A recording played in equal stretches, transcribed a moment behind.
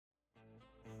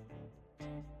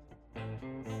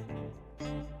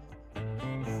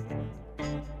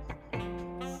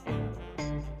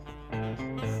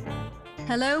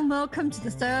Hello and welcome to the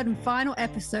third and final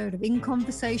episode of In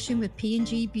Conversation with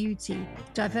P&G Beauty,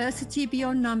 Diversity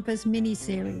Beyond Numbers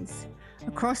mini-series.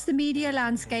 Across the media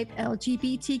landscape,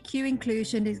 LGBTQ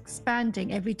inclusion is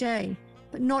expanding every day,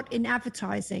 but not in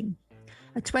advertising.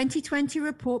 A 2020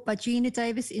 report by Gina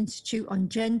Davis Institute on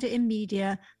Gender in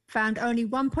Media found only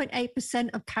 1.8%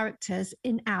 of characters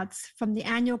in ads from the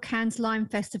annual Cannes Lion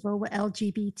Festival were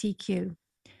LGBTQ.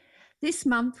 This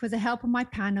month, with the help of my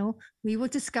panel, we will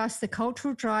discuss the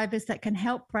cultural drivers that can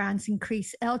help brands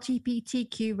increase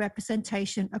LGBTQ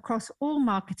representation across all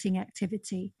marketing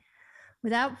activity.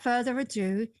 Without further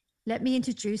ado, let me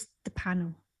introduce the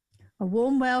panel. A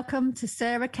warm welcome to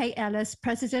Sarah Kate Ellis,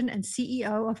 President and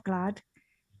CEO of GLAAD,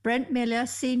 Brent Miller,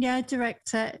 Senior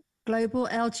Director, Global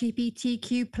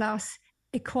LGBTQ+,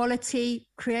 Equality,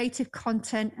 Creative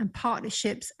Content and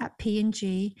Partnerships at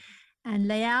P&G, and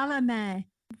Layal Amer,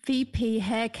 VP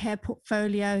Hair Care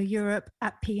Portfolio Europe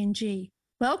at P&G.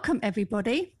 Welcome,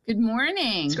 everybody. Good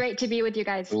morning. It's great to be with you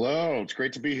guys. Hello, it's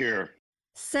great to be here.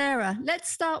 Sarah, let's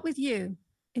start with you.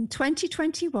 In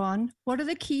 2021, what are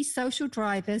the key social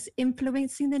drivers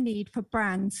influencing the need for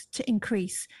brands to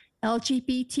increase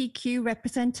LGBTQ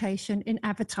representation in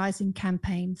advertising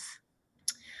campaigns?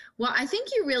 Well, I think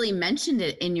you really mentioned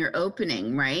it in your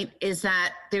opening, right? Is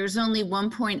that there's only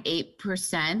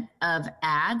 1.8% of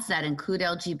ads that include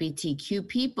LGBTQ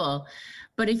people.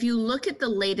 But if you look at the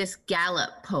latest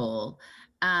Gallup poll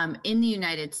in the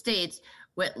United States,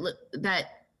 that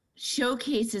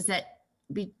showcases that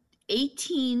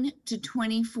 18 to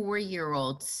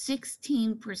 24-year-olds,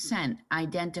 16%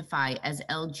 identify as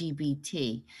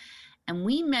LGBT. And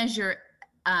we measure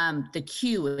the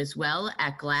Q as well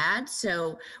at GLAAD.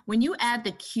 So when you add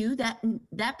the Q,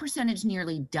 that percentage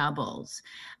nearly doubles.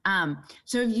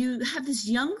 So if you have this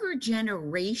younger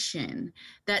generation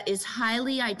that is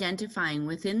highly identifying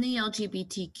within the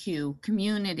LGBTQ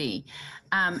community,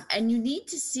 and you need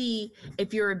to see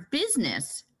if you're a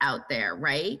business out there,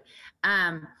 right?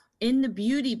 In the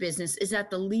beauty business is at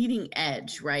the leading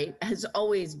edge, right? Has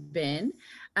always been.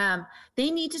 They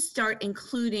need to start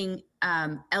including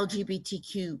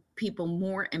LGBTQ people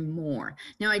more and more.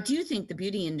 Now, I do think the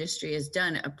beauty industry has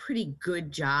done a pretty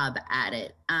good job at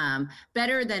it,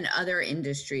 better than other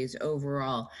industries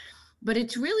overall. But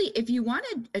it's really, if you want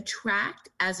to attract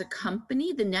as a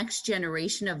company the next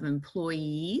generation of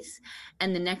employees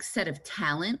and the next set of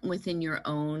talent within your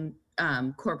own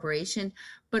corporation,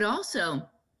 but also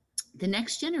the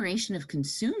next generation of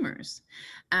consumers.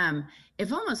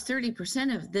 If almost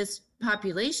 30% of this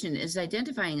population is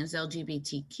identifying as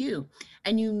LGBTQ,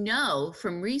 and you know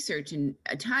from research and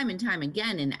time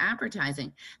again in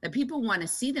advertising that people want to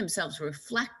see themselves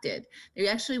reflected, they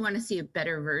actually want to see a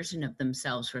better version of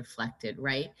themselves reflected,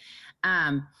 right?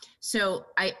 So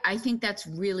I think that's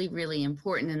really, really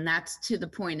important, and that's to the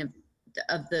point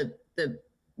of the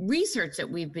research that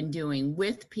we've been doing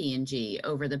with P&G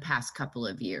over the past couple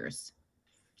of years.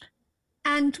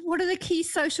 And what are the key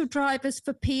social drivers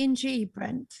for P&G,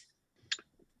 Brent?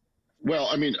 Well,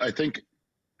 I mean, I think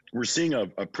we're seeing a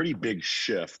pretty big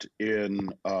shift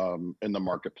in the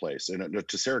marketplace. And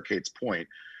to Sarah Kate's point,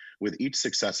 with each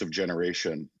successive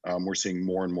generation, we're seeing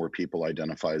more and more people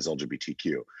identify as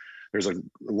LGBTQ. There's a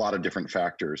lot of different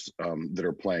factors that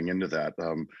are playing into that.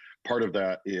 Part of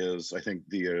that is, I think,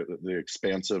 the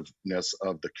expansiveness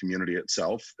of the community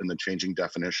itself and the changing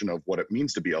definition of what it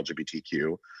means to be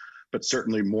LGBTQ. But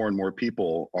certainly more and more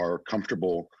people are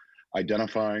comfortable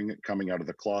identifying, coming out of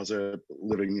the closet,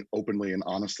 living openly and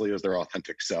honestly as their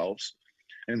authentic selves.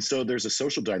 And so there's a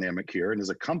social dynamic here. And as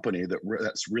a company that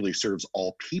really serves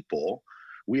all people,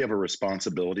 we have a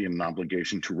responsibility and an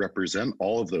obligation to represent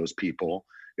all of those people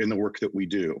in the work that we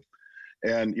do.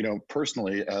 And, you know,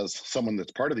 personally, as someone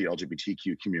that's part of the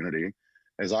LGBTQ community,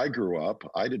 as I grew up,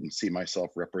 I didn't see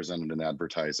myself represented in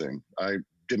advertising. I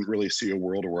didn't really see a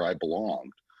world where I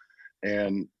belonged.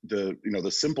 And the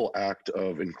simple act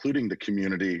of including the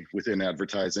community within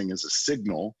advertising is a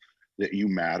signal that you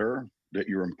matter, that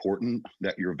you're important,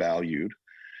 that you're valued.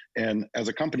 And as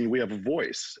a company, we have a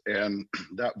voice, and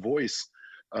that voice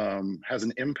has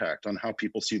an impact on how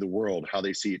people see the world, how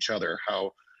they see each other,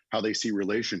 how they see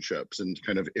relationships and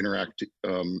kind of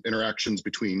interactions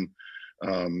between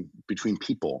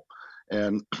people.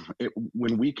 And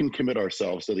when we can commit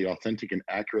ourselves to the authentic and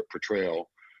accurate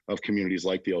portrayal of communities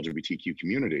like the LGBTQ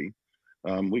community,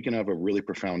 we can have a really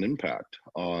profound impact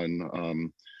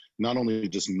on not only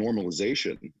just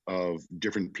normalization of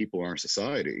different people in our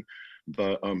society,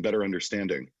 but better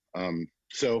understanding.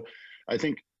 So I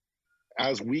think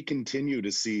as we continue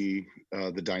to see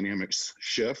the dynamics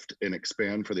shift and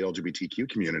expand for the LGBTQ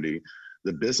community,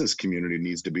 the business community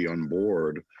needs to be on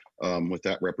board with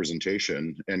that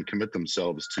representation and commit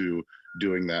themselves to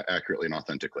doing that accurately and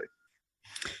authentically.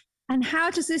 And how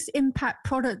does this impact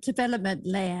product development,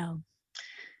 Lael?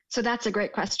 So that's a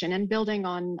great question. And building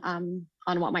on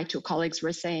what my two colleagues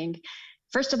were saying,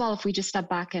 first of all, if we just step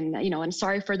back and, and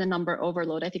sorry for the number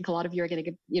overload, I think a lot of you are going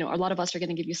to give, a lot of us are going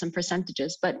to give you some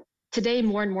percentages, but today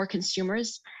more and more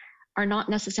consumers are not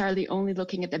necessarily only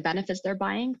looking at the benefits they're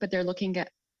buying, but they're looking at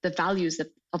the values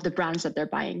of the brands that they're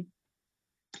buying.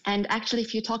 And actually,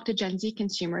 if you talk to Gen Z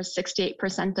consumers,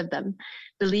 68% of them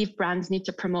believe brands need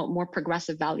to promote more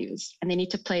progressive values and they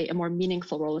need to play a more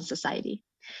meaningful role in society.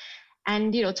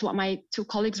 And, to what my two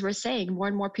colleagues were saying, more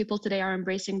and more people today are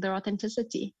embracing their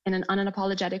authenticity in an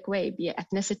unapologetic way, be it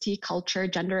ethnicity, culture,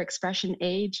 gender expression,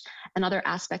 age, and other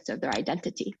aspects of their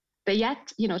identity. But yet,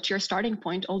 to your starting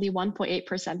point, only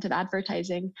 1.8% of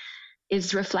advertising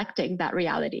is reflecting that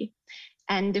reality.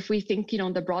 And if we think,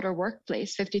 in the broader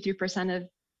workplace, 53% of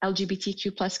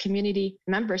LGBTQ plus community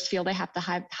members feel they have to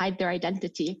hide their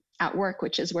identity at work,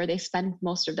 which is where they spend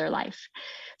most of their life.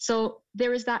 So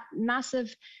there is that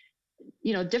massive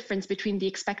difference between the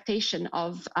expectation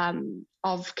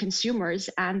of consumers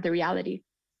and the reality.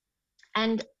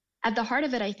 And at the heart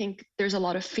of it, I think there's a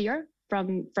lot of fear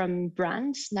from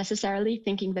brands necessarily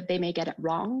thinking that they may get it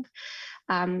wrong,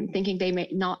 thinking they may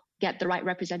not get the right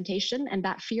representation. And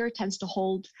that fear tends to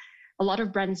hold a lot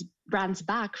of brands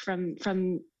back from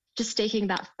just taking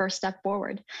that first step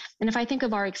forward. And if I think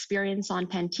of our experience on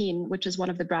Pantene, which is one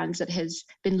of the brands that has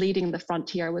been leading the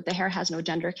frontier with the Hair Has No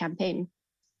Gender campaign,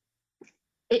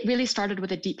 it really started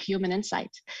with a deep human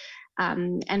insight.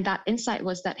 And that insight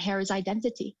was that hair is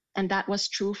identity. And that was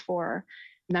true for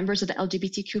members of the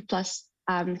LGBTQ plus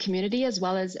community as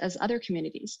well as other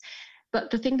communities.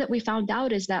 But the thing that we found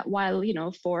out is that while,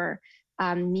 for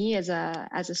me as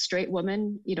a straight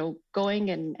woman, going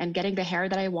and getting the hair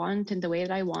that I want and the way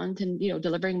that I want and,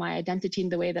 delivering my identity in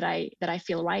the way that I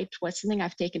feel right was something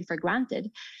I've taken for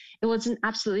granted. It wasn't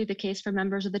absolutely the case for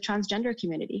members of the transgender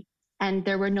community. And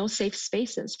there were no safe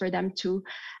spaces for them to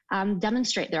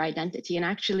demonstrate their identity. And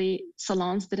actually,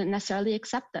 salons didn't necessarily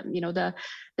accept them. The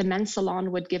men's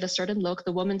salon would give a certain look,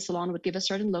 the women's salon would give a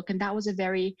certain look, and that was a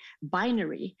very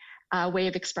binary way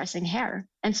of expressing hair.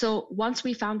 And so once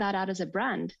we found that out as a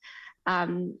brand,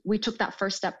 we took that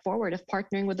first step forward of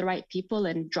partnering with the right people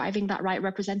and driving that right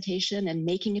representation and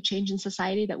making a change in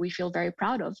society that we feel very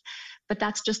proud of. But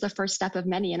that's just the first step of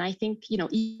many. And I think,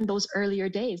 even those earlier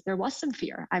days, there was some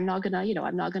fear. I'm not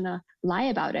gonna lie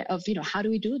about it of, how do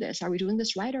we do this? Are we doing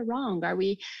this right or wrong? Are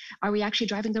we actually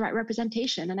driving the right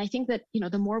representation? And I think that,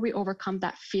 the more we overcome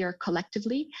that fear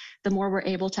collectively, the more we're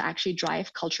able to actually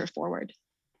drive culture forward.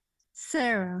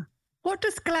 Sarah, what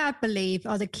does GLAAD believe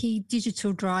are the key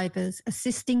digital drivers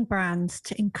assisting brands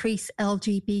to increase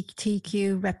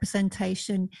LGBTQ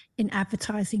representation in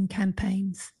advertising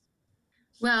campaigns?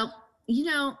 Well,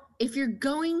 if you're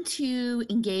going to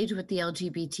engage with the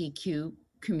LGBTQ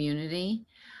community,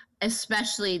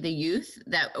 especially the youth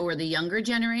or the younger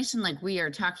generation, like we are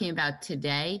talking about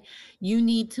today, you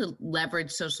need to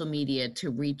leverage social media to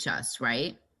reach us,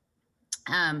 right?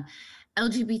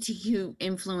 LGBTQ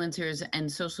influencers and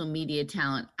social media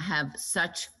talent have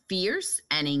such fierce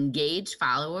and engaged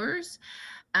followers.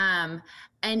 And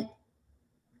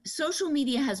social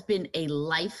media has been a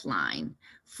lifeline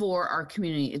for our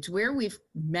community. It's where we've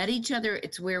met each other.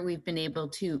 It's where we've been able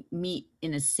to meet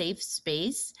in a safe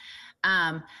space.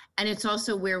 And it's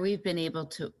also where we've been able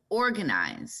to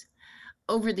organize.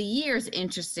 Over the years,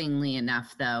 interestingly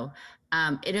enough, though,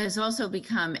 it has also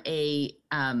become a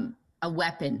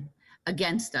weapon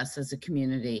against us as a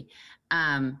community.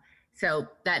 So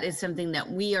that is something that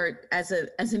we are, as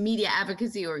a media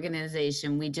advocacy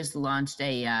organization, we just launched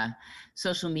a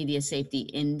social media safety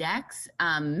index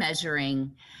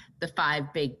measuring the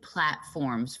 5 big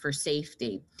platforms for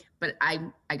safety. But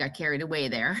I got carried away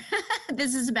there.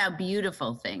 This is about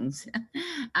beautiful things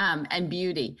and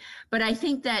beauty. But I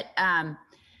think that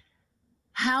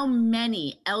how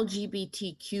many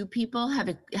LGBTQ people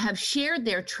have shared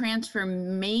their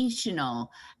transformational,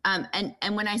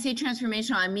 and when I say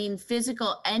transformational, I mean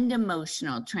physical and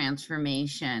emotional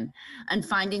transformation and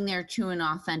finding their true and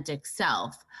authentic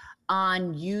self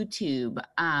on YouTube,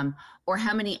 or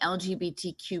how many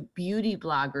LGBTQ beauty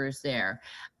bloggers there.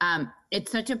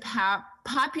 It's such a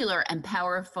popular and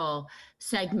powerful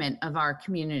segment of our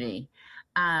community.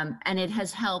 And it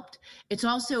has helped. It's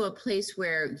also a place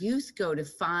where youth go to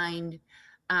find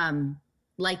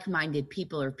like-minded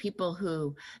people or people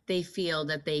who they feel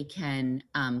that they can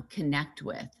connect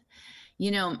with.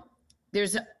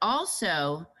 There's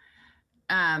also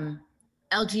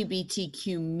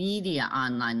LGBTQ media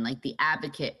online, like the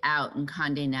Advocate, Out, and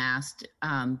Condé Nast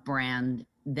brand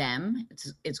Them.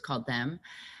 It's called Them.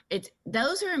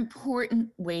 Those are important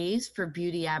ways for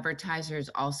beauty advertisers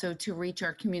also to reach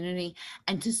our community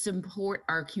and to support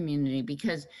our community,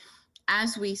 because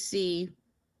as we see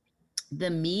the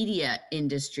media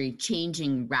industry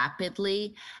changing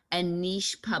rapidly and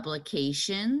niche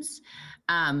publications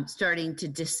starting to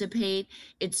dissipate,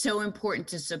 it's so important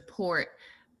to support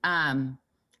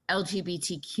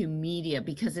LGBTQ media,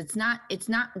 because it's not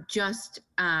just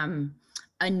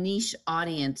a niche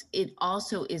audience. It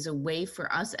also is a way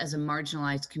for us as a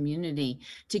marginalized community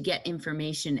to get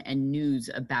information and news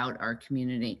about our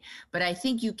community. But I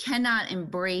think you cannot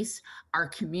embrace our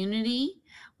community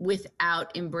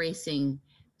without embracing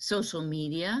social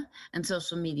media and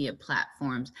social media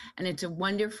platforms. And it's a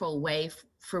wonderful way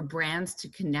for brands to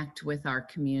connect with our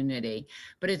community.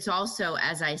 But it's also,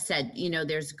 as I said,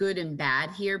 there's good and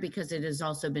bad here, because it has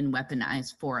also been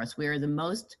weaponized for us. We're the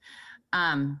most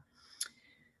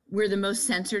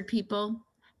censored people,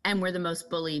 and we're the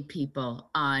most bullied people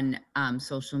on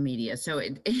social media. So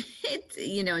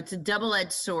it's a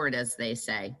double-edged sword, as they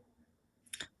say.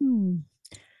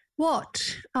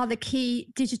 What are the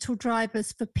key digital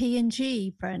drivers for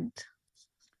P&G, Brent?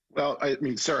 Well, I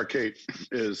mean, Sarah Kate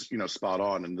is, spot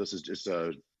on, and this is just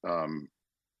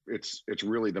it's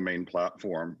really the main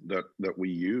platform that we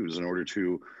use in order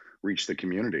to reach the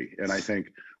community. And I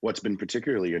think what's been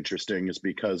particularly interesting is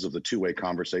because of the two-way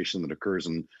conversation that occurs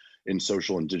in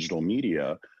social and digital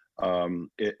media,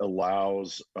 it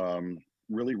allows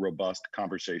really robust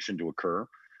conversation to occur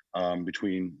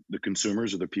between the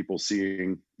consumers or the people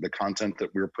seeing the content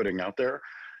that we're putting out there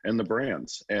and the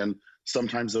brands. And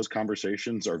sometimes those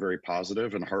conversations are very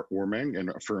positive and heartwarming and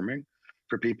affirming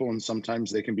for people, and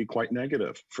sometimes they can be quite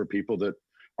negative for people that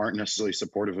aren't necessarily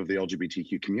supportive of the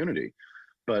LGBTQ community.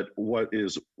 But what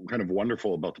is kind of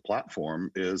wonderful about the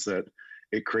platform is that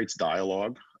it creates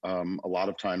dialogue. A lot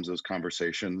of times those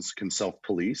conversations can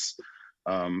self-police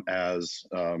as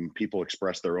people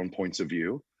express their own points of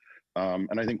view.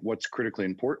 And I think what's critically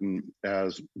important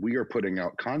as we are putting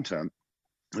out content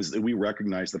is that we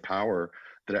recognize the power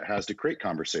that it has to create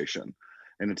conversation.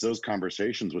 And it's those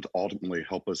conversations which ultimately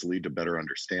help us lead to better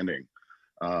understanding.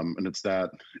 And it's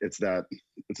that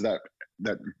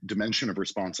dimension of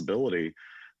responsibility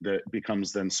that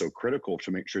becomes then so critical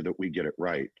to make sure that we get it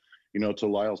right. To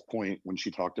Lyle's point, when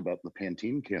she talked about the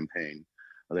Pantene campaign,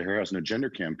 the Hair Has No Gender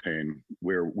campaign,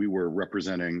 where we were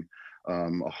representing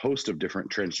a host of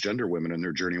different transgender women in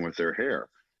their journey with their hair.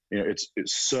 It's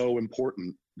so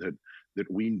important that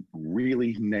we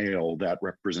really nail that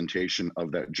representation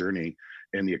of that journey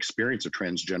and the experience of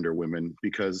transgender women,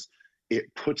 because it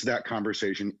puts that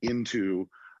conversation into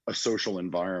a social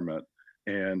environment.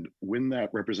 And when that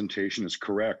representation is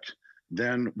correct,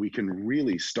 then we can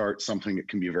really start something that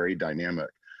can be very dynamic.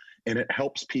 And it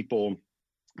helps people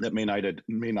that may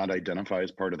not identify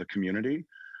as part of the community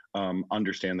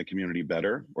understand the community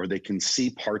better, or they can see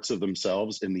parts of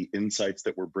themselves in the insights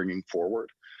that we're bringing forward.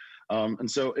 And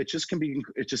so it's just an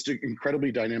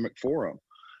incredibly dynamic forum.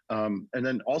 And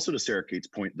then also to Sarah Kate's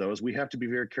point, though, is we have to be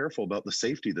very careful about the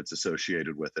safety that's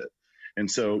associated with it. And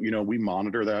so, we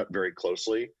monitor that very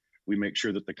closely. We make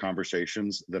sure that the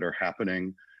conversations that are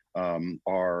happening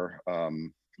are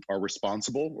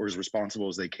responsible, or as responsible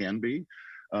as they can be.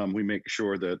 We make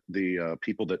sure that the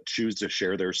people that choose to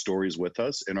share their stories with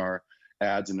us in our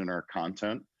ads and in our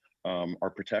content are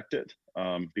protected,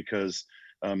 because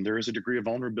there is a degree of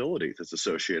vulnerability that's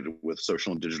associated with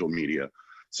social and digital media.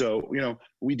 So,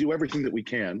 we do everything that we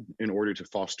can in order to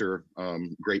foster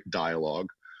great dialogue.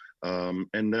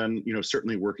 And then,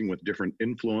 certainly working with different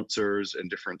influencers and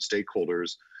different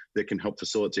stakeholders that can help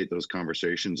facilitate those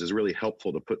conversations is really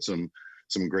helpful to put some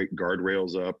great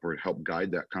guardrails up or help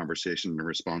guide that conversation in a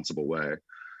responsible way.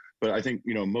 But I think,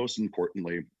 most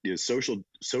importantly is social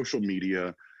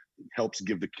media helps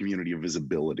give the community a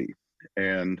visibility.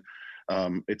 And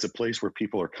it's a place where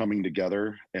people are coming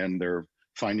together and they're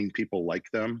finding people like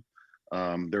them.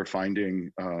 They're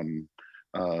finding,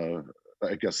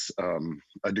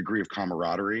 a degree of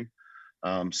camaraderie.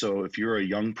 So if you're a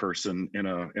young person in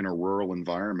a rural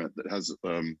environment that has,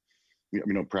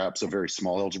 perhaps a very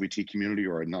small LGBT community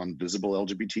or a non-visible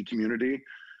LGBT community,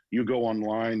 you go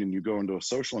online and you go into a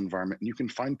social environment and you can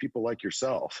find people like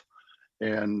yourself.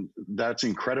 And that's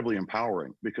incredibly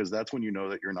empowering, because that's when you know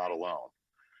that you're not alone.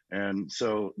 And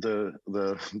so the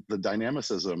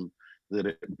dynamicism that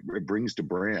it brings to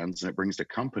brands and it brings to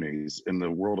companies in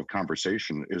the world of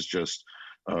conversation is just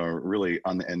really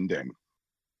unending.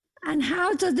 And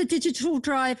how do the digital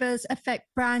drivers affect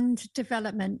brand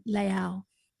development, Layal?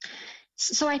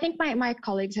 So I think my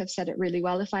colleagues have said it really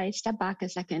well. If I step back a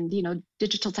second, you know,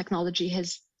 digital technology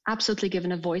has absolutely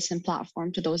given a voice and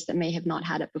platform to those that may have not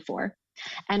had it before.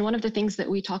 And one of the things that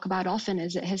we talk about often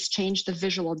is it has changed the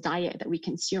visual diet that we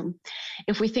consume.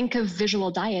 If we think of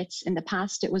visual diets in the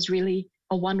past, it was really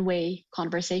a one-way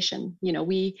conversation. You know,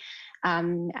 we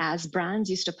as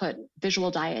brands used to put visual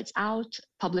diets out,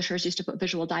 publishers used to put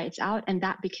visual diets out, and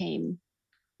that became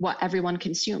what everyone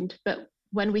consumed. But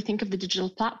when we think of the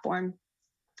digital platform,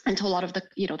 and to a lot of the,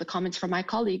 you know, the comments from my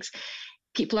colleagues,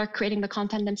 people are creating the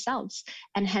content themselves.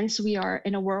 And hence we are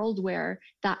in a world where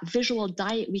that visual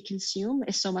diet we consume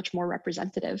is so much more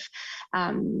representative,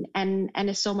 and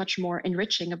is so much more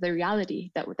enriching of the reality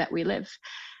that we live.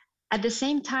 At the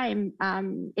same time,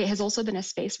 it has also been a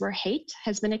space where hate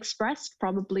has been expressed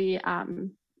probably,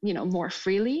 you know, more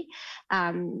freely,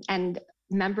 and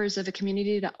members of a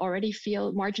community that already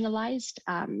feel marginalized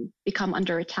become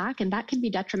under attack, and that can be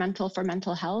detrimental for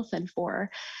mental health and for,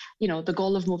 you know, the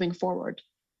goal of moving forward.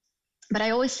 But I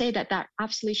always say that that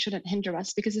absolutely shouldn't hinder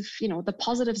us, because if, you know, the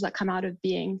positives that come out of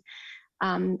being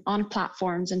on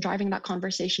platforms and driving that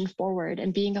conversation forward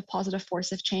and being a positive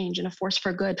force of change and a force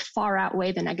for good far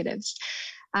outweigh the negatives,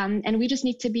 and we just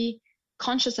need to be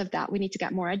conscious of that. We need to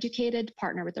get more educated,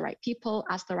 partner with the right people,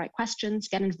 ask the right questions,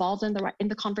 get involved in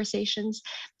the conversations,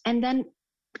 and then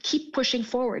keep pushing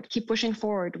forward with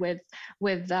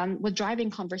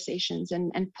driving conversations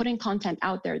and putting content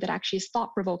out there that actually is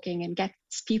thought provoking and gets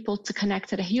people to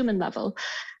connect at a human level,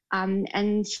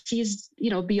 and sees,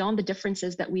 you know, beyond the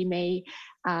differences that we may,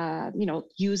 you know,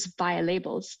 use via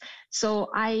labels. So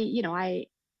I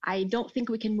don't think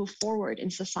we can move forward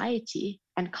in society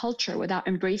and culture without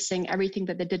embracing everything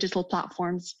that the digital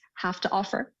platforms have to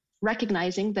offer,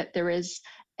 recognizing that there is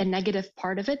a negative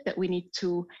part of it that we need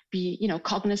to be, you know,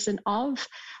 cognizant of,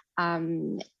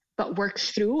 but work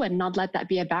through and not let that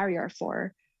be a barrier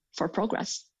for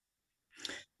progress.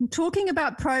 Talking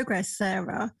about progress,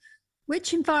 Sarah,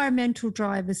 which environmental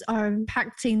drivers are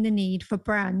impacting the need for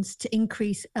brands to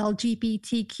increase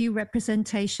LGBTQ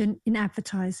representation in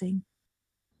advertising?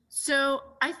 So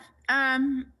I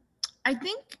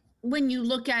think when you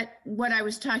look at what I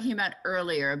was talking about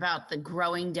earlier about the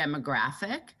growing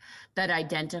demographic that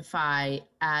identify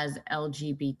as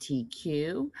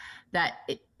LGBTQ, that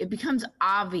it becomes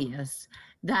obvious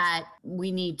that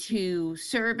we need to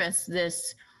service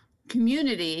this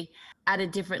community at a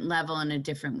different level in a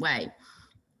different way.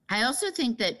 I also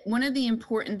think that one of the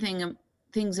important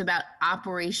things about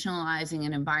operationalizing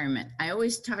an environment, I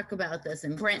always talk about this,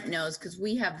 and Brent knows because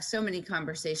we have so many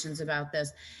conversations about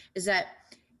this, is that,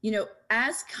 you know,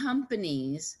 as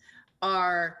companies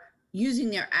are using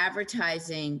their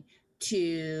advertising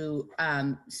to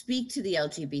speak to the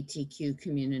LGBTQ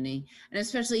community, and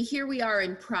especially here we are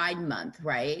in Pride Month,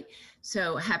 right?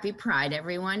 So happy Pride,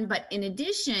 everyone. But in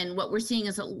addition, what we're seeing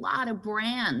is a lot of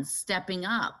brands stepping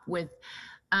up with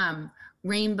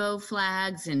rainbow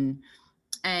flags and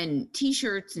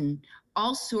t-shirts and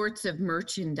all sorts of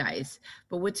merchandise.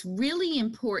 But what's really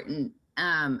important,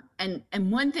 and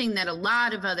one thing that a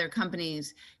lot of other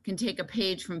companies can take a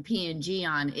page from P&G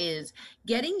on, is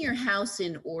getting your house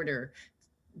in order.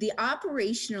 The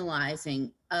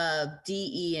operationalizing of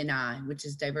DE&I, which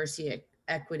is diversity,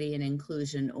 equity, and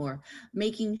inclusion, or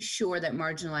making sure that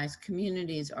marginalized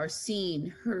communities are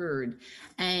seen, heard,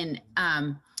 and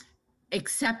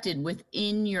accepted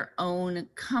within your own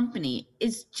company,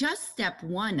 is just step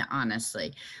one,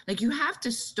 honestly. Like, you have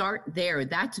to start there.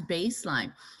 That's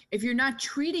baseline. If you're not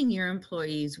treating your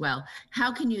employees well,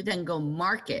 how can you then go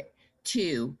market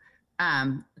to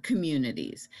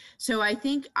communities? So I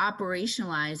think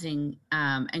operationalizing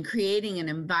and creating an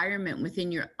environment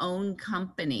within your own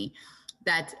company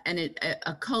that's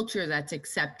a culture that's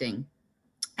accepting,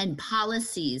 and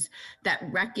policies that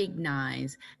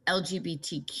recognize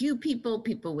LGBTQ people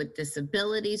with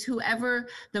disabilities, whoever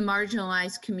the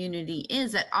marginalized community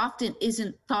is, that often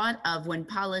isn't thought of when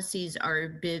policies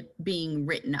are being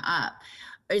written up,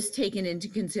 is taken into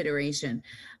consideration.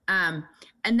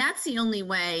 And that's the only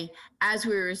way, as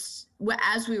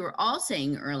we were all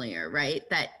saying earlier, right?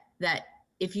 That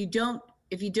if you don't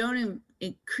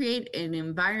create an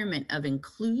environment of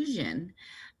inclusion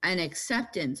and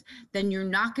acceptance, then you're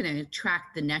not going to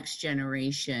attract the next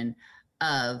generation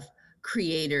of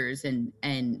creators and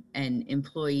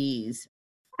employees.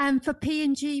 And for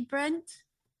P&G, Brent?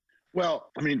 Well,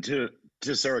 I mean, to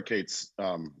Sarah Kate's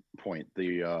point,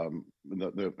 the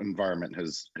environment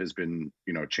has been,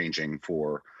 you know, changing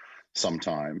for some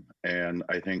time, and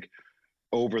I think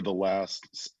over the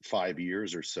last 5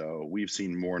 years or so, we've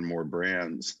seen more and more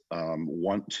brands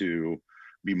want to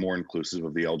be more inclusive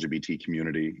of the LGBT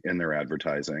community in their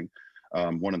advertising.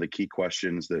 One of the key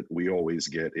questions that we always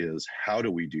get is, how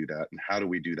do we do that, and how do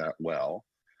we do that well?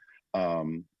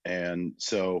 And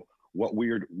so what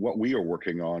we are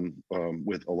working on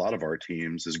with a lot of our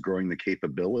teams is growing the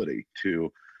capability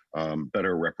to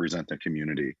better represent the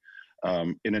community.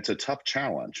 And it's a tough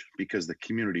challenge because the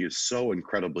community is so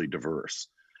incredibly diverse.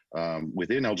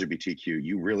 Within LGBTQ,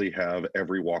 you really have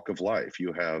every walk of life.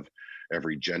 You have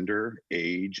every gender,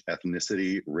 age,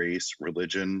 ethnicity, race,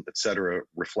 religion, etc.,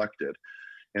 reflected.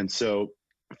 And so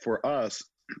for us,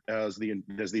 as the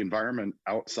environment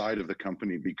outside of the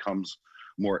company becomes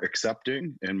more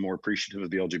accepting and more appreciative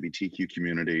of the LGBTQ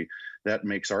community, that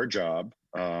makes our job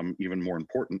even more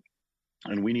important.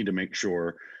 And we need to make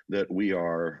sure that we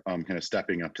are kind of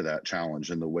stepping up to that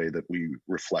challenge in the way that we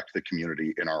reflect the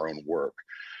community in our own work.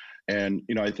 And,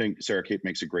 I think Sarah Kate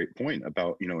makes a great point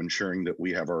about, ensuring that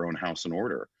we have our own house in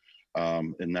order.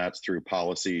 And that's through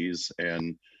policies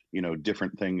and,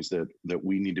 different things that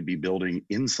we need to be building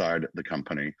inside the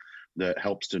company that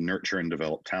helps to nurture and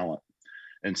develop talent.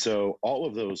 And so all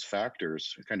of those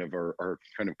factors kind of are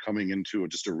kind of coming into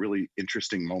just a really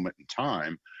interesting moment in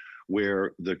time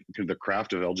where the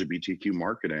craft of LGBTQ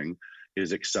marketing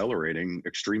is accelerating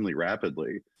extremely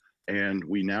rapidly. And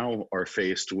we now are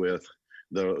faced with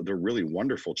the really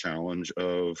wonderful challenge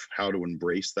of how to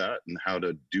embrace that and how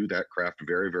to do that craft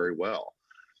very, very well.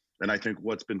 And I think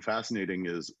what's been fascinating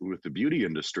is with the beauty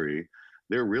industry,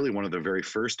 they're really one of the very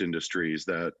first industries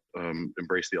that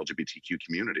embrace the LGBTQ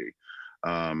community.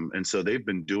 And so they've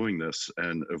been doing this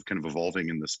and kind of evolving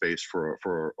in the space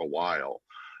for a while.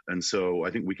 And so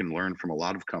I think we can learn from a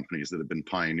lot of companies that have been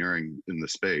pioneering in the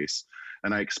space.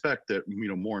 And I expect that,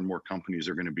 more and more companies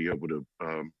are going to be able to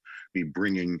be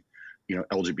bringing,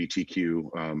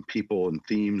 LGBTQ people and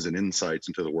themes and insights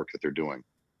into the work that they're doing.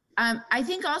 I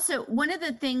think also one of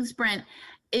the things, Brent,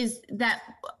 is that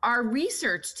our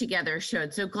research together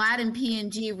showed, so GLAAD and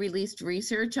P&G released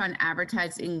research on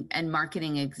advertising and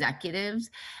marketing executives,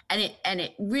 and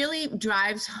it really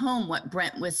drives home what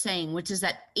Brent was saying, which is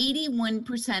that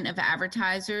 81% of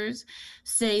advertisers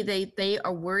say they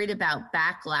are worried about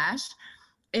backlash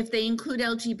if they include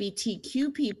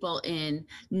LGBTQ people in,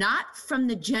 not from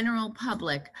the general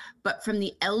public, but from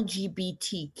the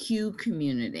LGBTQ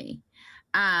community.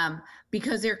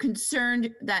 Because they're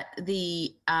concerned that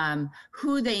the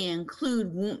who they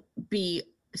include won't be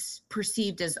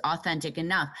perceived as authentic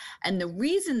enough. And the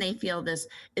reason they feel this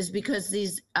is because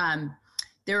these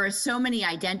there are so many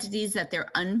identities that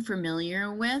they're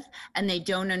unfamiliar with, and they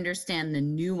don't understand the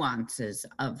nuances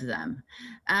of them.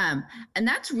 And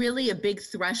that's really a big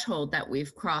threshold that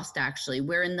we've crossed, actually,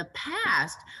 where in the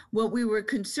past, what we were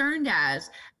concerned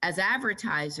as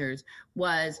advertisers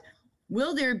was,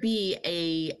 will there be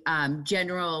a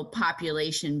general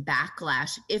population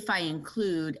backlash if I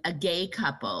include a gay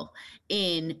couple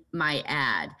in my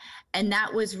ad? And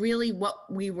that was really what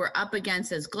we were up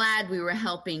against as GLAAD. We were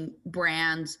helping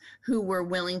brands who were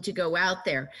willing to go out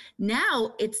there.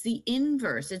 Now it's the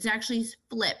inverse. It's actually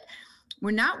flipped.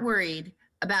 We're not worried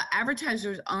about,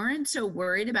 advertisers aren't so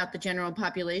worried about the general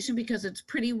population because it's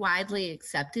pretty widely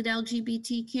accepted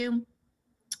LGBTQ.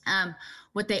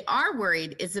 What they are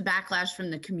worried is the backlash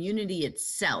from the community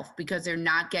itself, because they're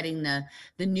not getting the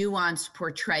nuanced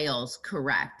portrayals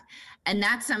correct. And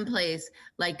that's someplace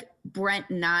like Brent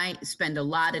and I spend a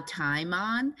lot of time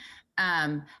on,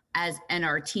 and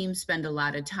our team spend a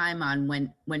lot of time on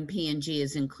when P&G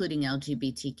is including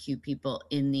LGBTQ people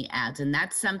in the ads. And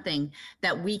that's something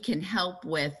that we can help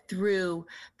with through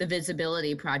the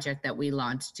visibility project that we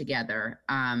launched together,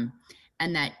 and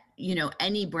that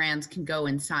any brands can go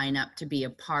and sign up to be a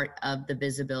part of the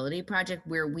visibility project,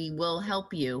 where we will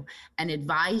help you and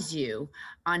advise you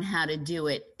on how to do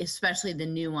it, especially the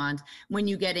nuance when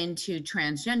you get into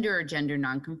transgender or gender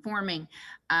nonconforming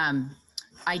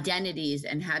identities,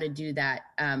 and how to do that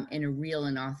in a real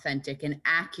and authentic and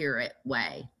accurate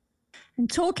way.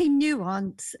 And talking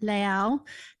nuance, Layal,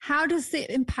 how does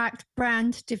it impact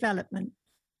brand development?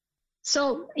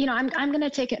 So, I'm going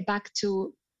to take it back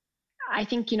to, I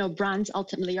think, brands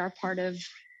ultimately are part of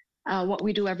what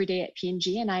we do every day at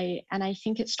P&G. And I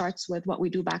think it starts with what we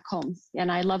do back home.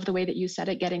 And I love the way that you said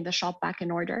it, getting the shop back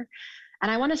in order. And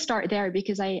I want to start there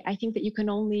because I think that you can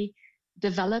only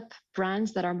develop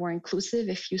brands that are more inclusive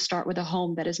if you start with a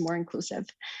home that is more inclusive.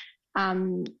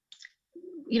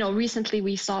 Recently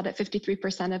we saw that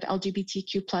 53% of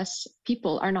LGBTQ plus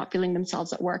people are not feeling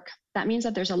themselves at work. That means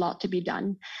that there's a lot to be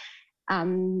done.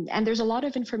 And there's a lot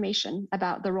of information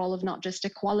about the role of not just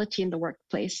equality in the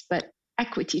workplace, but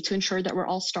equity, to ensure that we're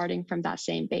all starting from that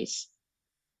same base.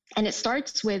 And it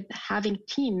starts with having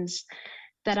teams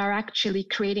that are actually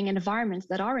creating environments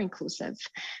that are inclusive.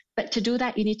 But to do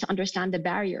that, you need to understand the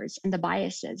barriers and the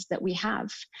biases that we have,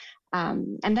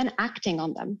 and then acting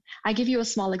on them. I give you a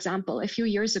small example. A few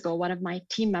years ago, one of my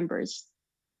team members,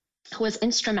 who was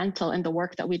instrumental in the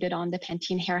work that we did on the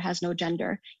Pantene Hair Has No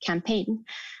Gender campaign,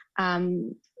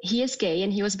 he is gay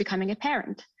and he was becoming a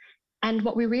parent. And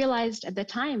what we realized at the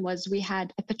time was we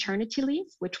had a paternity leave,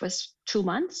 which was 2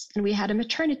 months, and we had a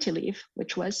maternity leave,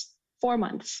 which was 4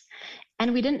 months.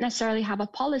 And we didn't necessarily have a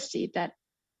policy that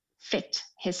fit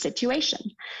his situation.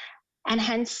 And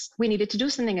hence, we needed to do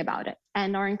something about it.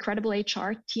 And our incredible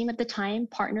HR team at the time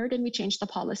partnered and we changed the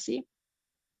policy.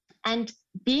 And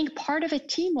being part of a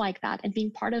team like that and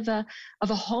being part of a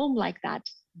home like that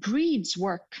breeds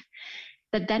work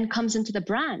that then comes into the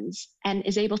brands and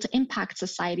is able to impact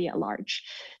society at large.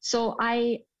 So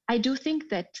I do think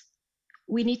that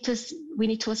we need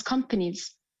to as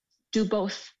companies do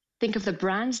both. Think of the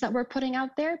brands that we're putting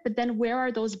out there, but then where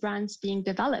are those brands being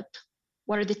developed?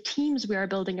 What are the teams we are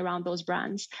building around those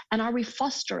brands? And are we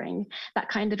fostering that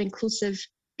kind of inclusive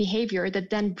behavior that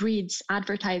then breeds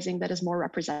advertising that is more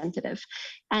representative?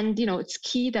 And it's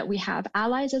key that we have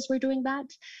allies as we're doing that,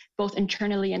 both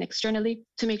internally and externally,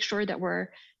 to make sure that we're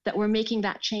making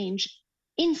that change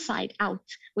inside out,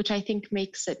 which I think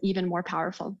makes it even more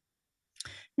powerful.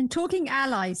 And talking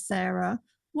allies, Sarah,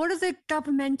 what are the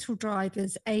governmental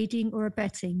drivers aiding or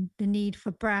abetting the need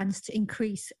for brands to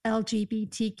increase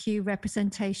LGBTQ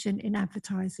representation in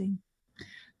advertising?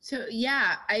 So,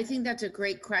 yeah, I think that's a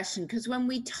great question, because when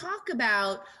we talk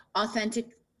about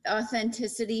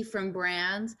authenticity from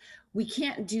brands, we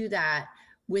can't do that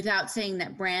without saying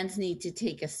that brands need to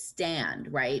take a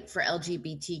stand, right, for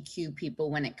LGBTQ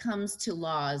people when it comes to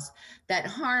laws that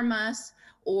harm us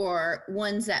or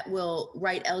ones that will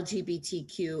write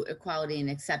LGBTQ equality and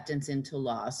acceptance into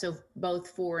law. So both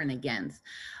for and against.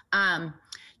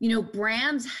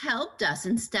 Brands helped us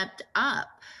and stepped up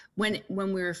when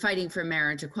we were fighting for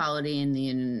marriage equality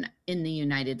in the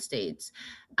United States.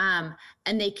 And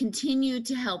they continue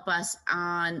to help us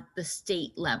on the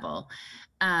state level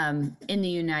in the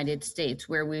United States,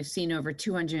 where we've seen over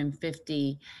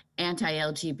 250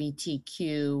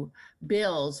 anti-LGBTQ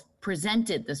bills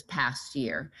presented this past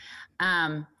year.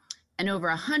 And over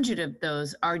 100 of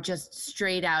those are just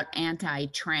straight out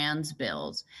anti-trans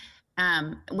bills.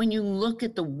 When you look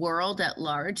at the world at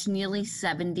large, nearly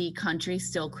 70 countries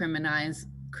still criminalize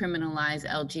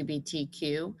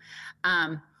LGBTQ.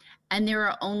 And there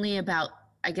are only about,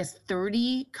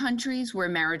 30 countries where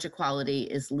marriage equality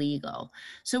is legal.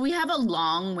 So we have a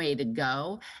long way to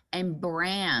go, and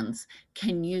brands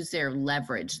can use their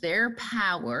leverage, their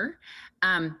power,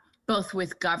 both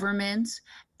with governments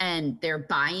and their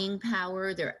buying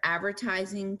power, their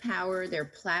advertising power, their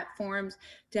platforms,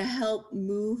 to help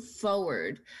move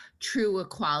forward true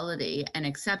equality and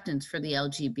acceptance for the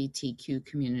LGBTQ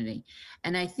community.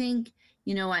 And I think,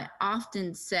 I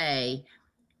often say,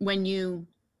 when you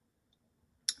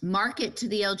market to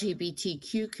the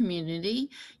LGBTQ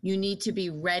community, you need to be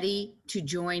ready to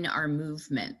join our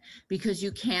movement, because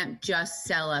you can't just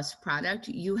sell us product.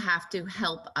 You have to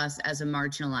help us as a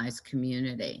marginalized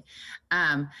community.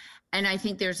 And I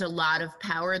think there's a lot of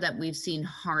power that we've seen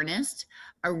harnessed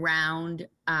around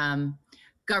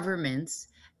governments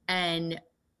and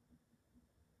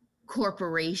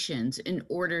corporations in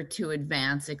order to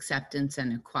advance acceptance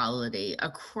and equality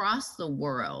across the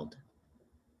world.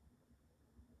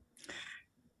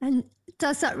 And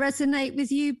does that resonate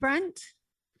with you, Brent?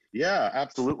 Yeah,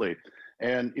 absolutely.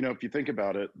 And if you think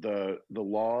about it, the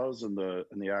laws and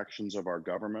the actions of our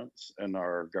governments and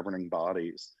our governing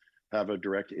bodies have a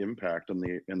direct impact on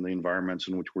the environments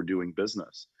in which we're doing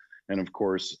business. And of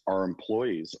course, our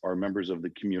employees are members of the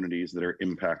communities that are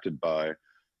impacted by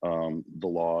the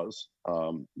laws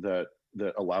that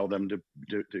allow them to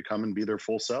come and be their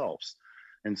full selves.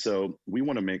 And so we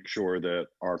want to make sure that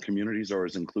our communities are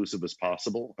as inclusive as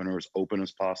possible and are as open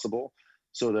as possible,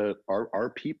 so that our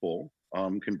people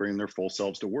can bring their full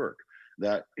selves to work.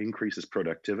 That increases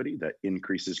productivity, that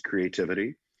increases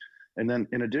creativity. And then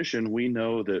in addition, we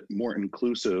know that more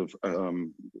inclusive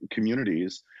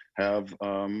communities have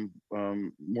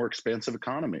more expansive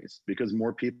economies, because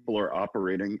more people are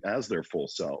operating as their full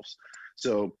selves.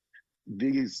 So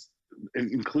these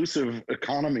inclusive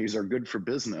economies are good for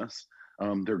business.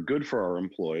 They're good for our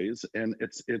employees, and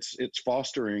it's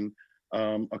fostering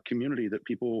a community that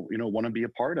people want to be a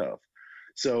part of.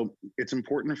 So it's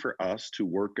important for us to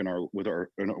work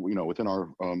within our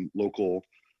local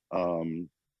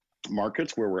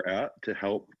markets where we're at to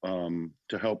help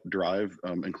drive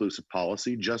inclusive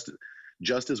policy, just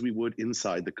as we would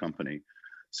inside the company.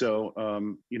 So,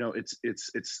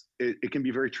 it can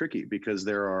be very tricky because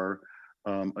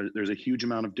there's a huge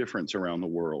amount of difference around the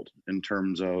world in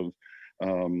terms of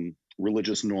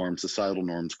religious norms, societal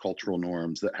norms, cultural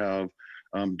norms that have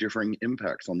differing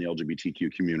impacts on the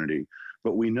LGBTQ community.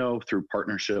 But we know through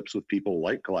partnerships with people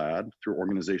like GLAAD, through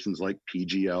organizations like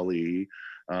PGLE,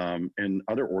 and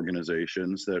other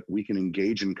organizations, that we can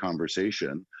engage in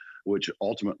conversation, which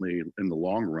ultimately, in the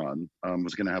long run,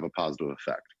 was going to have a positive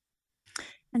effect.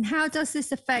 And how does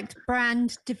this affect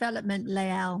brand development,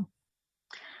 Lael?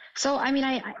 So, I mean,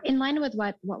 I in line with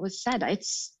what was said,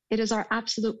 it is our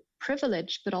absolute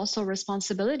privilege, but also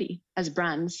responsibility as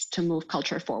brands to move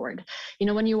culture forward. You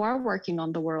know, when you are working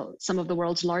on some of the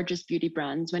world's largest beauty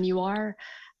brands, when you are,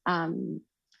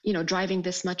 driving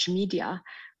this much media,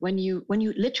 when you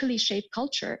literally shape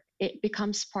culture, it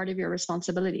becomes part of your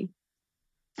responsibility,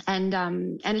 and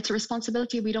it's a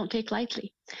responsibility we don't take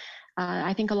lightly.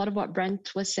 I think a lot of what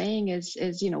Brent was saying is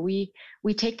we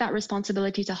take that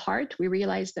responsibility to heart. We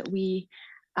realize that we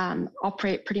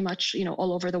operate pretty much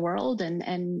all over the world,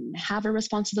 and have a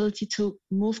responsibility to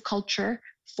move culture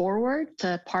forward,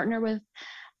 to partner with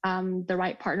the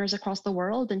right partners across the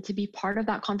world, and to be part of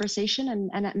that conversation,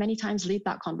 and at many times lead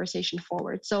that conversation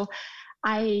forward. So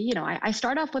I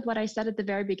start off with what I said at the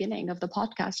very beginning of the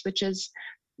podcast, which is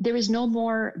there is no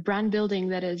more brand building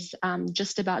that is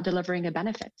just about delivering a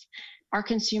benefit. Our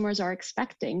consumers are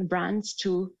expecting brands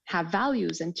to have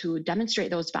values and to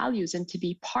demonstrate those values and to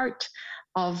be part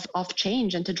of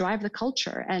change and to drive the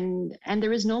culture. And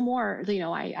there is no more,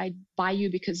 I buy you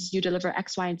because you deliver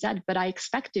X, Y, and Z, but I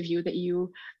expect of you that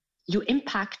you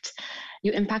impact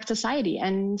society.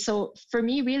 And so for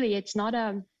me, really, it's not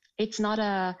a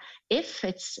if,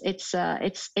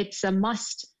 it's a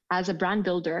must as a brand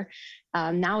builder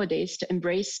nowadays to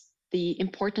embrace the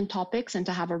important topics and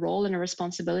to have a role and a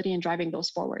responsibility in driving those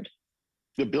forward.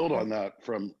 To build on that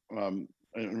from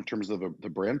in terms of the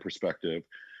brand perspective,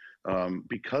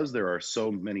 because there are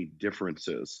so many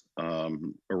differences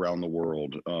around the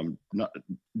world,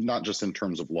 not just in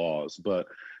terms of laws, but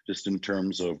just in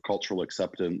terms of cultural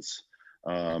acceptance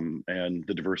and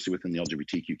the diversity within the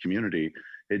LGBTQ community,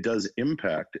 it does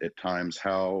impact at times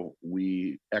how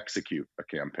we execute a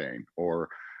campaign or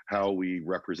how we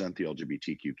represent the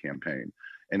LGBTQ campaign.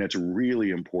 And it's really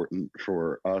important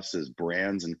for us as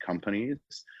brands and companies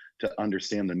to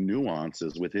understand the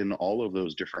nuances within all of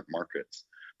those different markets,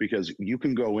 because you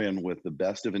can go in with the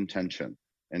best of intention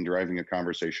and driving a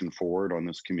conversation forward on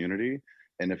this community.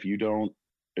 And if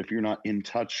you're not in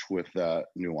touch with that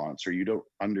nuance, or you don't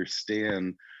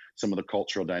understand some of the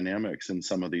cultural dynamics in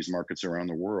some of these markets around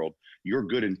the world, your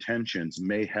good intentions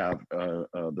may have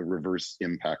the reverse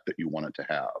impact that you want it to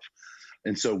have.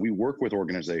 And so we work with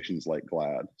organizations like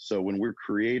GLAAD. So when we're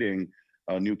creating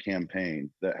a new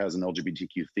campaign that has an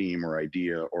LGBTQ theme or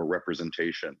idea or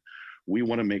representation, we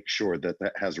want to make sure that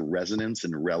that has resonance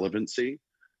and relevancy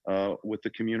with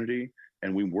the community.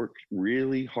 And we work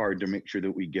really hard to make sure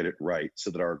that we get it right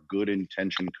so that our good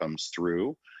intention comes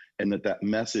through and that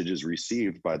message is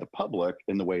received by the public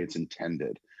in the way it's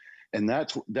intended. And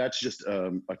that's just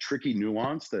a tricky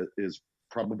nuance that is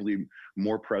probably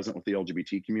more present with the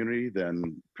LGBT community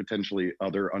than potentially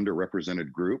other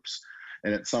underrepresented groups.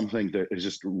 And it's something that is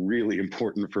just really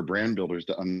important for brand builders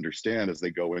to understand as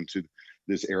they go into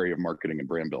this area of marketing and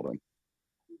brand building.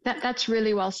 That's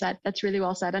really well said. That's really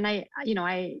well said. And I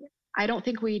don't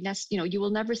think you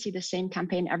will never see the same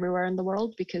campaign everywhere in the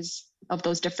world because of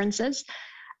those differences.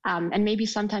 And maybe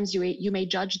sometimes you may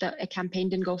judge that a campaign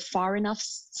didn't go far enough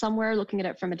somewhere, looking at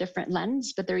it from a different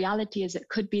lens. But the reality is it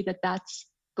could be that that's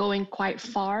going quite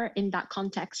far in that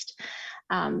context.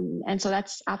 And so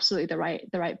that's absolutely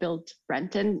the right build,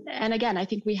 Brent. And again, I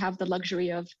think we have the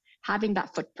luxury of having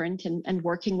that footprint and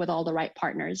working with all the right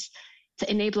partners to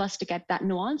enable us to get that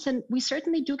nuance. And we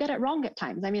certainly do get it wrong at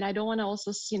times. I mean, I don't want to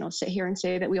also, sit here and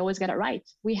say that we always get it right.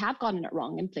 We have gotten it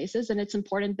wrong in places, and it's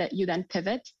important that you then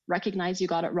pivot, recognize you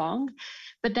got it wrong,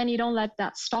 but then you don't let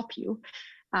that stop you.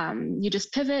 You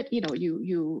just pivot,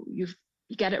 you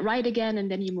get it right again,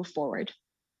 and then you move forward.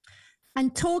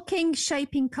 And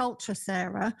shaping culture,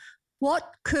 Sarah,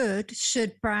 what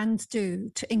should brands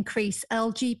do to increase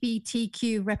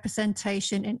LGBTQ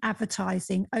representation in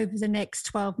advertising over the next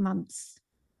 12 months?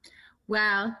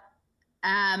 Well,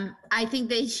 I think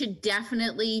they should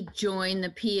definitely join the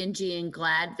P&G and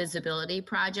GLAAD Visibility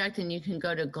Project, and you can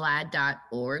go to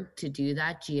GLAAD.org to do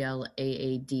that,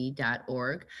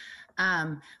 GLAAD.org,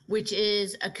 which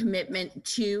is a commitment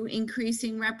to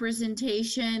increasing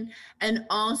representation and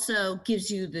also gives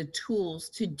you the tools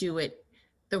to do it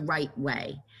the right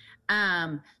way,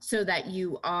 so that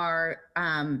you are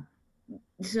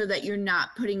so that you're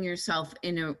not putting yourself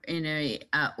in a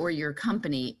or your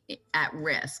company at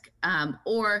risk,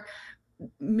 or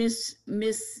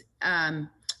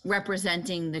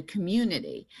representing the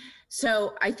community.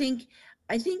 So I think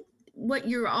what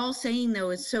you're all saying though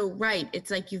is so right.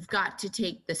 It's like you've got to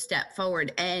take the step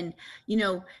forward, and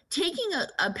taking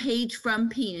a page from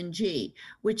P&G,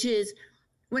 which is,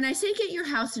 when I say get your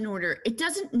house in order, it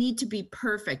doesn't need to be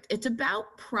perfect. It's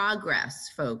about progress,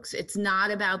 folks. It's not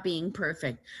about being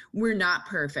perfect. We're not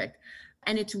perfect.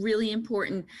 And it's really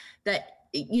important that,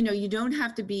 you don't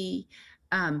have to be,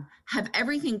 have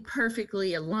everything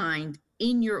perfectly aligned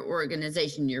in your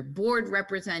organization, your board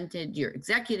represented, your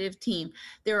executive team.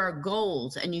 There are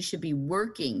goals, and you should be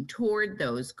working toward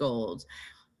those goals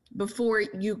before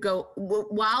you go,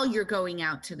 while you're going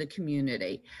out to the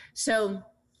community. So,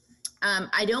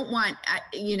 I don't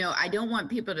want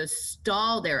people to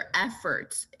stall their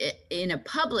efforts in a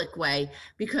public way,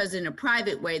 because in a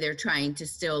private way, they're trying to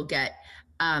still get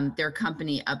their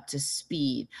company up to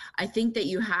speed. I think that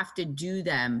you have to do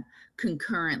them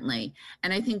concurrently.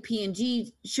 And I think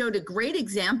P&G showed a great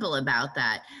example about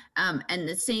that. And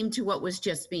the same to what was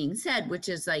just being said, which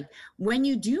is like, when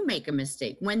you do make a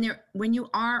mistake, when you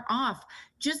are off,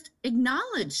 just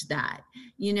acknowledge that,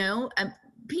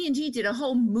 P&G did a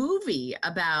whole movie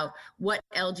about what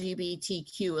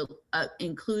LGBTQ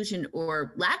inclusion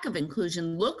or lack of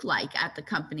inclusion looked like at the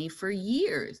company for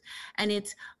years. And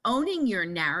it's owning your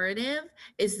narrative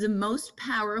is the most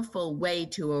powerful way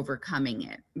to overcoming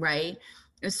it, right?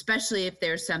 Especially if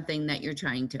there's something that you're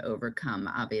trying to overcome,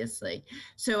 obviously.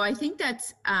 So I think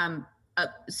that's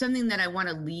something that I want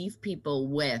to leave people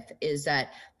with, is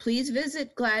that please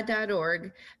visit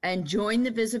GLAAD.org and join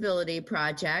the Visibility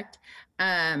Project.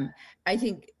 I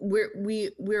think we're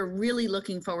really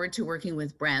looking forward to working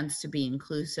with brands to be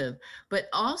inclusive, but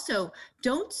also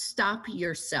don't stop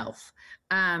yourself.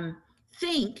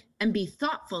 Think and be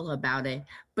thoughtful about it,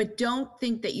 but don't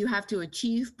think that you have to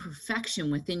achieve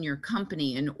perfection within your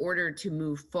company in order to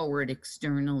move forward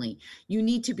externally. You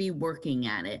need to be working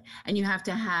at it, and you have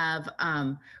to have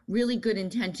really good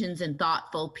intentions and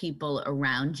thoughtful people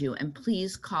around you. And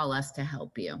please call us to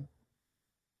help you.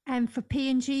 And for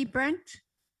P&G, Brent?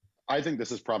 I think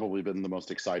this has probably been the most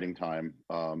exciting time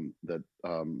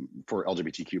for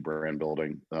LGBTQ brand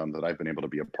building that I've been able to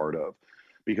be a part of,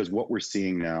 because what we're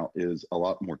seeing now is a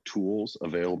lot more tools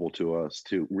available to us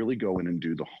to really go in and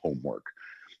do the homework.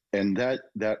 And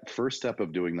that first step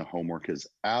of doing the homework is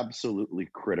absolutely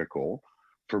critical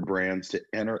for brands to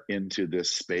enter into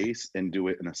this space and do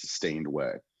it in a sustained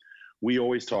way. We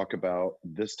always talk about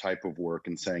this type of work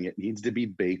and saying it needs to be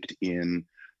baked in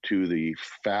to the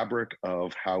fabric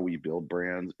of how we build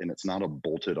brands, and it's not a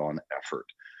bolted on effort.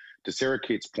 To Sarah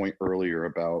Kate's point earlier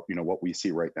about what we see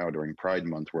right now during Pride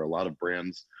Month, where a lot of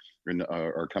brands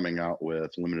are coming out with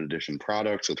limited edition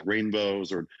products with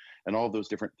rainbows and all those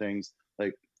different things,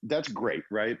 like that's great,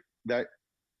 right? That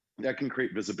can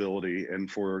create visibility, and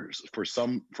for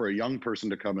a young person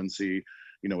to come and see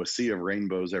a sea of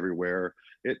rainbows everywhere,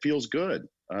 it feels good.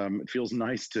 It feels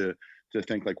nice to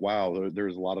think like, wow,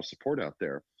 there's a lot of support out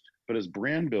there. But as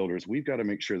brand builders, we've got to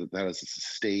make sure that is a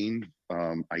sustained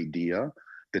idea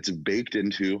that's baked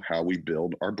into how we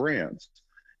build our brands.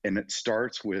 And it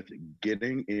starts with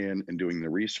getting in and doing the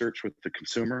research with the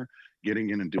consumer, getting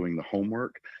in and doing the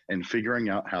homework, and figuring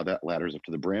out how that ladders up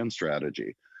to the brand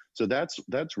strategy. So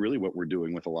that's really what we're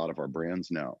doing with a lot of our brands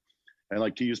now. I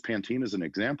like to use Pantene as an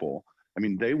example. I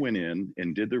mean, they went in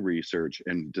and did the research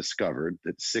and discovered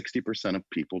that 60% of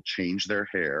people change their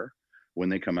hair when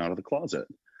they come out of the closet.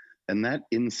 And that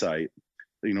insight,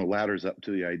 ladders up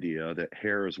to the idea that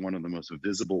hair is one of the most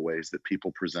visible ways that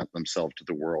people present themselves to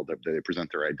the world, that they present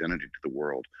their identity to the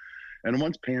world. And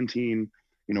once Pantene,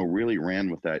 really ran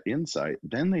with that insight,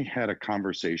 then they had a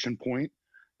conversation point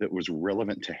that was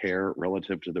relevant to hair,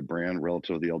 relative to the brand,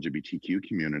 relative to the LGBTQ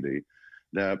community,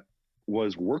 that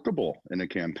was workable in a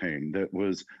campaign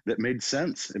that made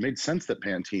sense. It made sense that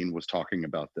Pantene was talking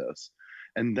about this.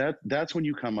 And that's when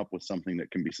you come up with something that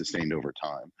can be sustained over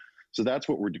time. So that's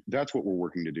what we're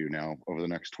working to do now over the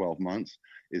next 12 months,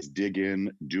 is dig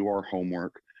in, do our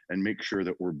homework, and make sure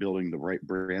that we're building the right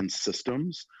brand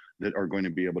systems that are going to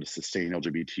be able to sustain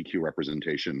LGBTQ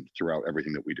representation throughout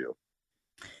everything that we do.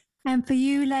 And for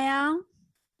you, Layal?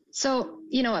 So,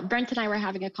 Brent and I were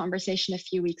having a conversation a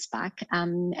few weeks back,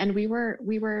 and we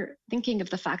were thinking of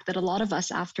the fact that a lot of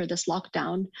us after this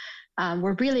lockdown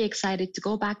were really excited to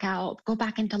go back out, go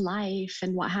back into life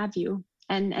and what have you.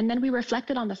 And then we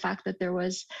reflected on the fact that there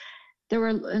was there were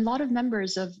a lot of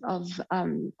members of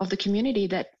the community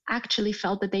that actually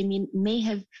felt that they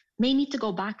may need to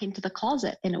go back into the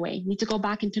closet in a way, need to go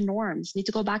back into norms, need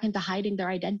to go back into hiding their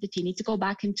identity, need to go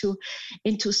back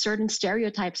into certain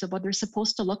stereotypes of what they're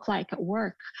supposed to look like at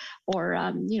work or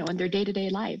in their day-to-day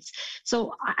lives.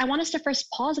 So I want us to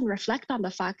first pause and reflect on the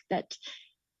fact that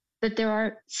there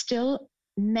are still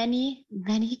many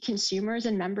consumers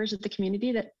and members of the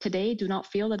community that today do not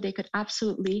feel that they could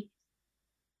absolutely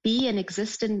be and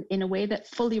exist in a way that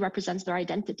fully represents their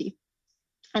identity.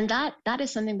 And that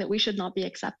is something that we should not be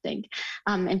accepting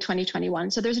in 2021.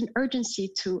 So there's an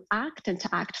urgency to act and to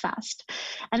act fast.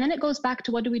 And then it goes back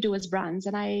to what do we do as brands?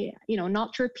 And I,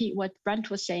 not to repeat what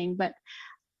Brent was saying, but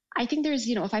I think there's,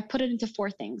 if I put it into 4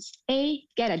 things: A,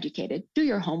 get educated, do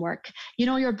your homework,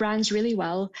 your brands really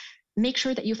well. Make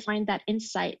sure that you find that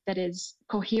insight that is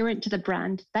coherent to the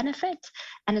brand benefit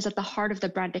and is at the heart of the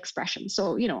brand expression.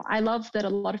 So, I love that a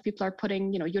lot of people are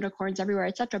putting, unicorns everywhere,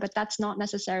 et cetera, but that's not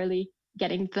necessarily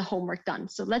getting the homework done.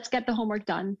 So let's get the homework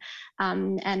done.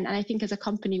 And I think as a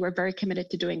company, we're very committed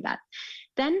to doing that.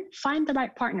 Then find the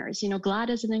right partners. GLAAD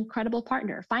is an incredible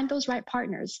partner. Find those right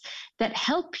partners that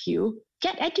help you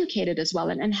get educated as well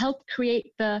and help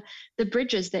create the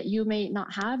bridges that you may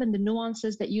not have and the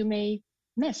nuances that you may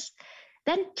miss.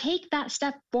 Then take that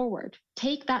step forward.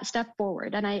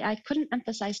 And I couldn't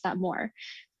emphasize that more.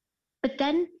 But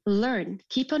then learn,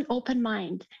 keep an open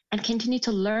mind and continue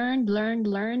to learn,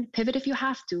 pivot if you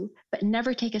have to, but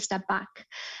never take a step back.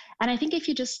 And I think if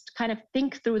you just kind of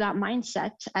think through that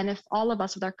mindset, and if all of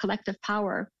us with our collective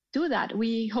power do that,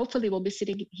 we hopefully will be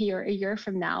sitting here a year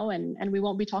from now and we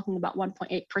won't be talking about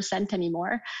 1.8%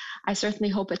 anymore. I certainly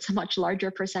hope it's a much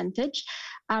larger percentage.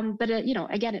 But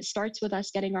again, it starts with us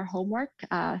getting our homework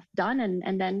done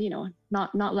and then,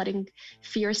 not letting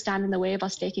fear stand in the way of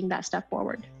us taking that step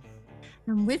forward.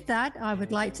 And with that, I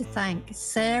would like to thank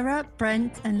Sarah,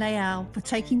 Brent, and Layal for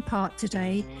taking part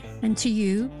today, and to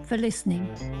you for listening.